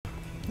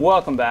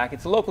Welcome back.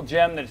 It's a local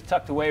gem that is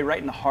tucked away right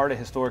in the heart of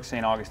historic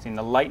St. Augustine.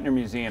 The Lightner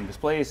Museum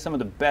displays some of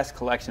the best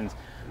collections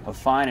of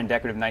fine and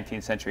decorative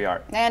 19th century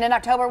art. And in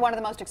October, one of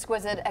the most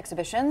exquisite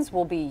exhibitions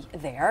will be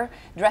there.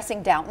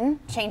 Dressing Downton,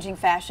 Changing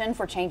Fashion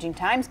for Changing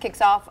Times, kicks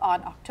off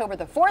on October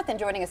the 4th. And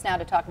joining us now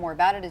to talk more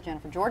about it is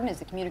Jennifer Jordan, is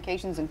the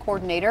Communications and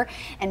Coordinator,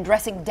 and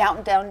Dressing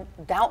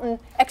Downton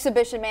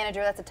Exhibition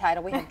Manager. That's a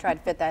title. We have tried to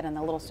fit that in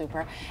the little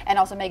super. And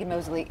also Megan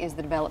Mosley is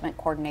the Development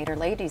Coordinator.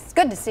 Ladies,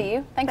 good to see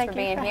you. Thanks for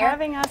being here. Thank you for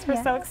having us.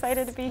 We're so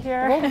excited to be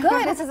here. Well,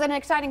 good. This is an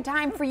exciting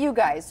time for you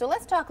guys. So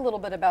let's talk a little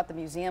bit about the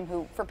museum,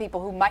 for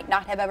people who might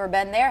not have ever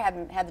been there,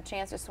 haven't had the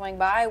chance to swing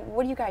by.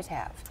 What do you guys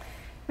have?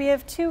 We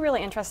have two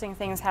really interesting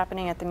things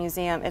happening at the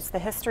museum. It's the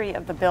history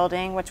of the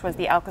building, which was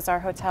the Alcazar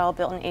Hotel,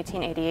 built in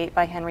 1888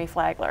 by Henry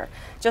Flagler,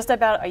 just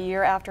about a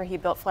year after he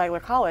built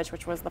Flagler College,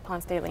 which was the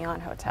Ponce de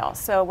Leon Hotel.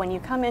 So when you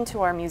come into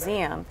our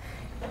museum,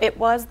 it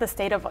was the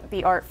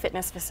state-of-the-art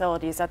fitness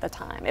facilities at the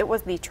time. It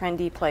was the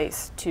trendy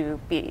place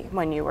to be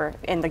when you were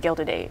in the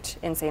Gilded Age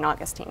in St.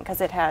 Augustine,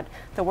 because it had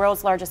the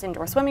world's largest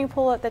indoor swimming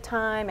pool at the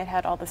time. It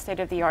had all the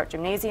state-of-the-art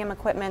gymnasium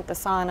equipment, the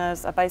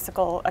saunas, a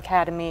bicycle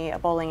academy, a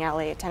bowling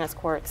alley, tennis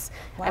courts.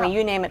 Wow. I mean,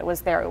 you name it, it was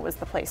there. It was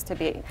the place to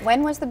be.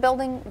 When was the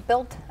building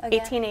built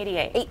again?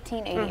 1888.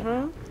 1888.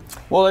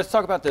 Mm-hmm. Well, let's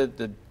talk about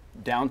the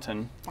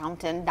Downton.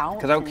 Downton.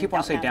 Because I keep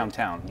wanting to say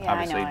downtown, yeah,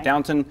 obviously.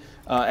 Downton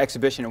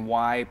exhibition and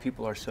why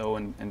people are so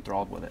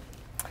enthralled with it.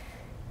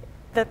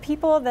 The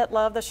people that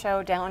love the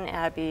show Downton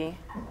Abbey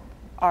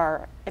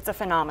it's a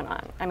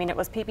phenomenon. I mean, it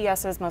was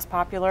PBS's most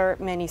popular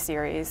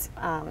miniseries,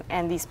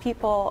 and these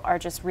people are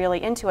just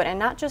really into it. And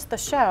not just the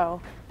show,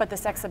 but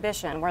this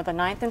exhibition. We're the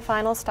 9th and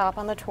final stop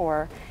on the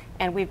tour,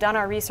 and we've done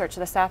our research.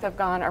 The staff have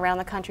gone around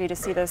the country to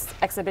see this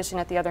exhibition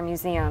at the other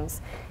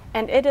museums.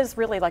 And it is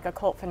really like a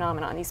cult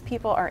phenomenon. These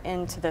people are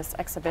into this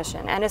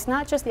exhibition. And it's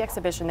not just the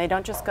exhibition. They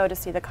don't just go to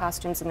see the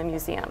costumes in the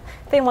museum.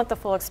 They want the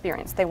full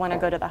experience. They want to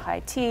go to the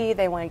high tea.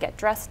 They want to get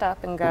dressed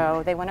up and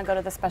go. They want to go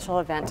to the special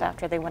event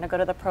after. They want to go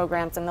to the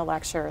programs and the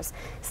lectures.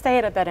 Stay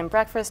at a bed and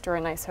breakfast or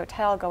a nice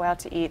hotel. Go out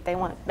to eat. They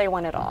want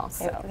it all.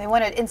 So. They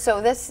want it. And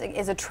so this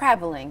is a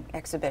traveling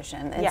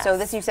exhibition. And yes. so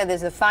this, you said,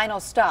 is the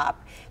final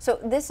stop. So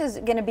this is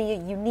going to be a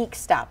unique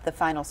stop, the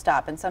final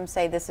stop. And some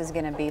say this is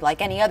going to be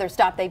like any other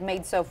stop they've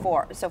made so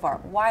far.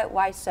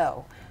 Why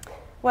so?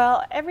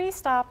 Well, every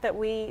stop that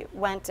we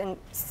went and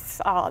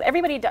saw,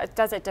 everybody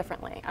does it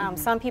differently.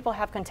 Some people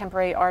have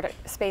contemporary art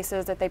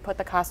spaces that they put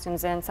the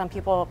costumes in. Some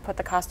people put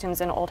the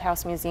costumes in old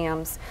house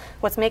museums.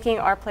 What's making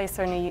our place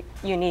so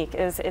unique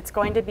is it's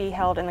going to be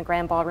held in the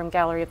Grand Ballroom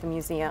Gallery of the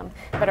museum.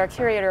 But our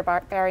curator,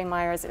 Barry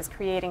Myers, is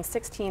creating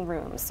 16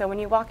 rooms. So when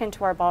you walk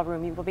into our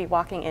ballroom, you will be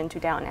walking into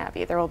Downton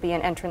Abbey. There will be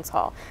an entrance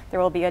hall. There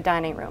will be a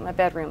dining room, a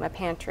bedroom, a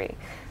pantry.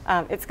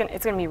 It's going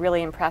to be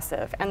really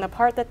impressive. And the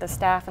part that the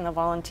staff and the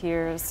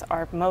volunteers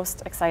are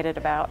most excited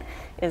about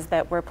is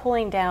that we're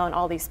pulling down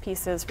all these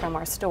pieces from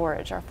our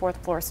storage, our 4th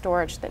floor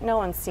storage that no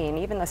one's seen.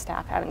 Even the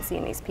staff haven't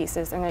seen these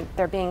pieces, and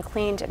they're being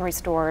cleaned and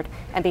restored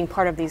and being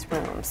part of these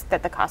rooms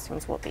that the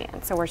costumes will be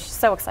in. So we're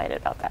so excited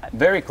about that.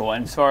 Very cool.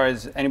 And as far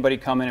as anybody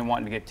coming and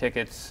wanting to get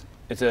tickets,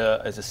 it's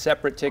a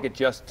separate ticket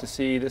just to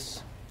see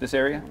this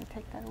area?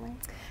 Take that away.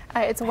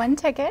 It's one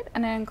ticket,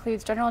 and it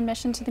includes general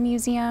admission to the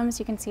museums.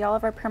 You can see all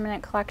of our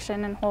permanent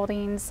collection and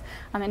holdings,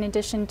 in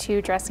addition to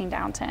Dressing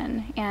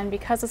Downton. And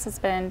because this has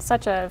been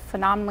such a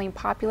phenomenally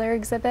popular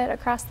exhibit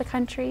across the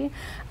country,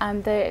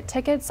 the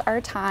tickets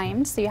are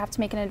timed, so you have to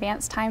make an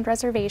advanced timed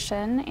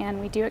reservation, and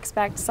we do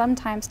expect some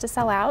times to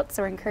sell out,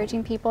 so we're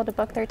encouraging people to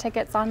book their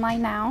tickets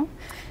online now.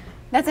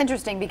 That's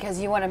interesting, because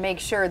you want to make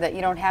sure that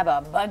you don't have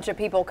a bunch of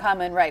people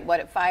coming,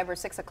 at 5 or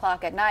 6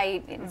 o'clock at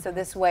night. So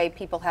this way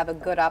people have a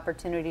good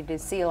opportunity to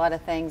see a lot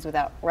of things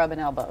without rubbing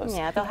elbows.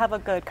 Yeah, they'll have a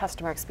good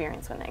customer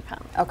experience when they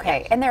come.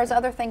 Okay, yeah. And there's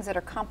other things that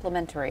are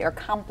complementary, or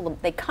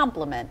they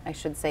complement, I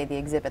should say, the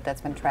exhibit that's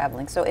been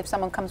traveling. So if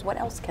someone comes, what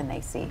else can they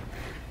see?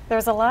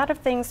 There's a lot of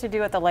things to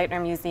do at the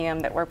Lightner Museum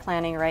that we're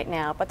planning right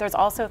now, but there's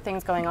also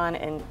things going on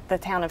in the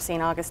town of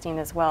St. Augustine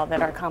as well that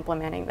are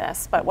complementing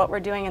this. But what we're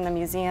doing in the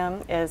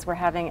museum is we're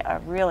having a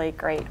really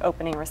great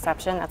opening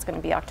reception. That's going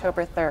to be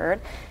October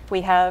 3rd.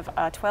 We have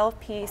a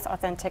 12-piece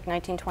authentic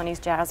 1920s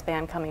jazz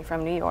band coming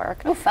from New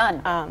York. Oh,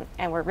 fun.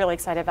 And we're really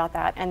excited about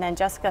that. And then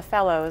Jessica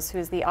Fellows,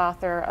 who's the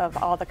author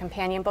of all the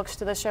companion books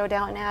to the show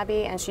Downton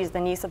Abbey, and she's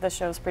the niece of the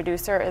show's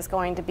producer, is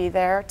going to be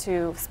there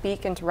to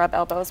speak and to rub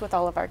elbows with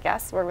all of our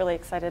guests. We're really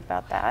excited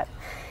about that.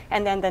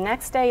 And then the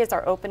next day is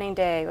our opening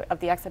day of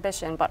the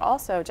exhibition, but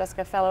also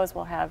Jessica Fellows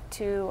will have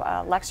 2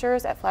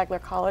 lectures at Flagler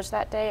College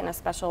that day and a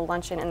special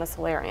luncheon in the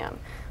solarium.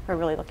 We're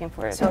really looking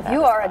forward to that. So if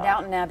you are a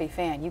Downton Abbey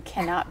fan, you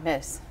cannot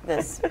miss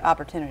this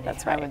opportunity.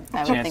 That's right. I would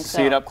Chance think to so.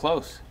 see it up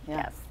close.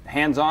 Yes.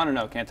 Hands on or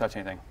no? Can't touch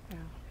anything? No.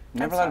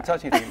 Never allowed to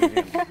touch anything in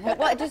the museum.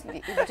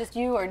 Well, just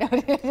you or no?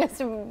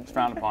 It's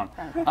frowned upon.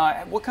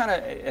 What kind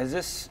of, is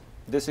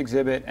this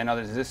exhibit and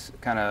others, is this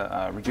kind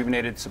of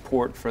rejuvenated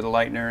support for the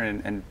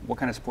Lightner, and what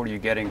kind of support are you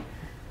getting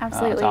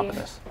Absolutely. on top of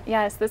this.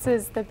 Yes, this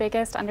is the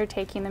biggest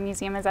undertaking the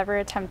museum has ever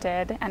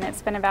attempted, and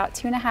it's been about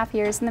 2.5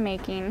 years in the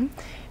making.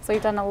 So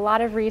we've done a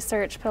lot of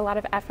research, put a lot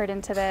of effort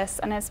into this,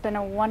 and it's been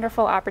a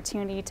wonderful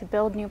opportunity to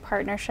build new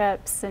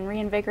partnerships and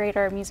reinvigorate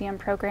our museum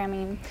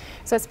programming.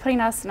 So it's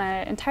putting us in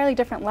an entirely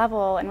different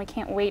level, and we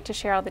can't wait to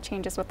share all the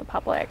changes with the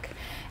public.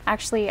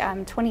 Actually,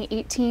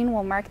 2018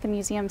 will mark the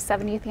museum's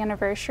 70th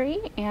anniversary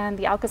and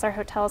the Alcazar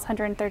Hotel's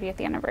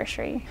 130th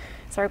anniversary.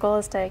 So our goal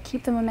is to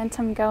keep the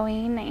momentum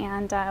going,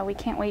 and we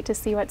can't wait to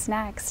see what's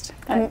next.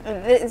 And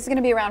it's going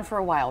to be around for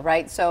a while,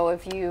 right? So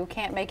if you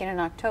can't make it in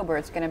October,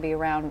 it's going to be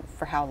around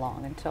for how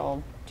long?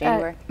 Until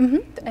January?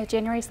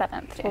 January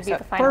 7th will be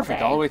the final Perfect,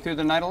 day. all the way through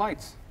the Night of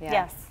Lights. Yeah.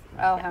 Yes.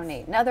 Oh, how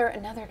neat. Another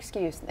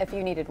excuse if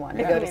you needed one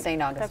to go to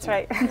St. Augustine. That's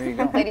right. There you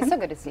go. Ladies, so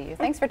good to see you.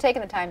 Thanks for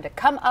taking the time to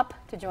come up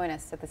to join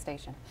us at the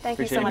station. Thank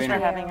you Appreciate so you much being for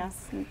here. having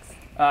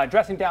us.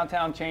 Dressing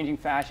downtown, changing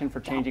fashion for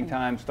changing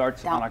time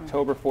starts on Downton.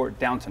 October 4th.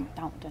 Downton.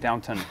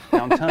 Downton.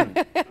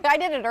 I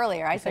did it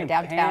earlier. I said saying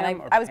downtown.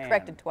 Pam or I was Pam?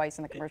 corrected twice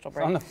in the commercial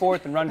break. On the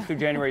 4th and runs through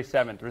January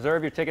 7th.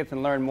 Reserve your tickets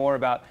and learn more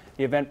about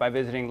the event by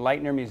visiting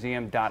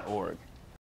lightnermuseum.org.